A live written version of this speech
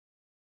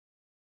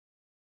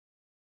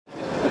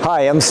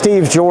Hi, I'm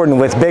Steve Jordan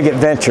with Big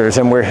Adventures,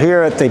 and we're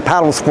here at the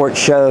Paddle Sports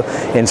Show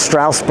in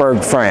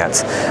Strasbourg,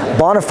 France.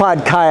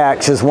 Bonafide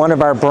Kayaks is one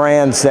of our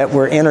brands that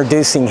we're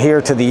introducing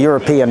here to the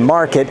European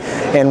market,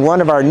 and one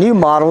of our new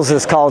models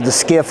is called the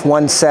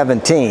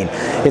SKF117.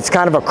 It's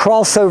kind of a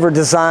crossover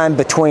design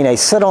between a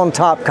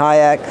sit-on-top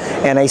kayak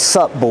and a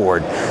sup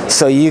board.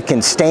 So you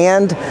can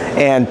stand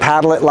and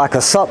paddle it like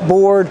a sup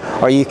board,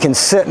 or you can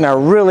sit in a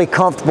really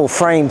comfortable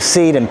frame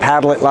seat and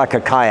paddle it like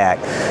a kayak.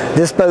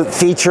 This boat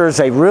features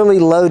a really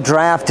low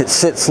draft. It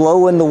sits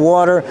low in the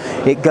water.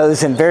 It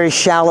goes in very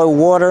shallow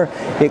water.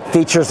 It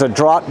features a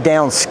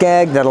drop-down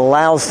skeg that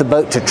allows the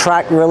boat to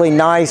track really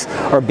nice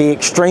or be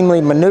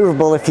extremely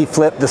maneuverable if you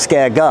flip the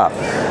skeg up.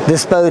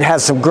 This boat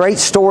has some great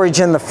storage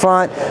in the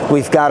front.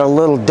 We've got a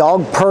little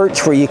dog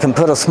perch where you can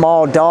put a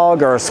small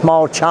dog or a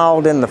small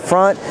child in the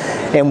front,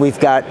 and we've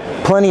got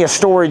plenty of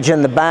storage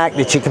in the back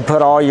that you can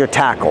put all your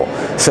tackle.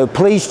 So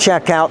please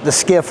check out the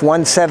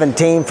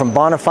SKF117 from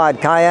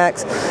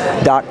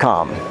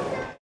BonafideKayaks.com.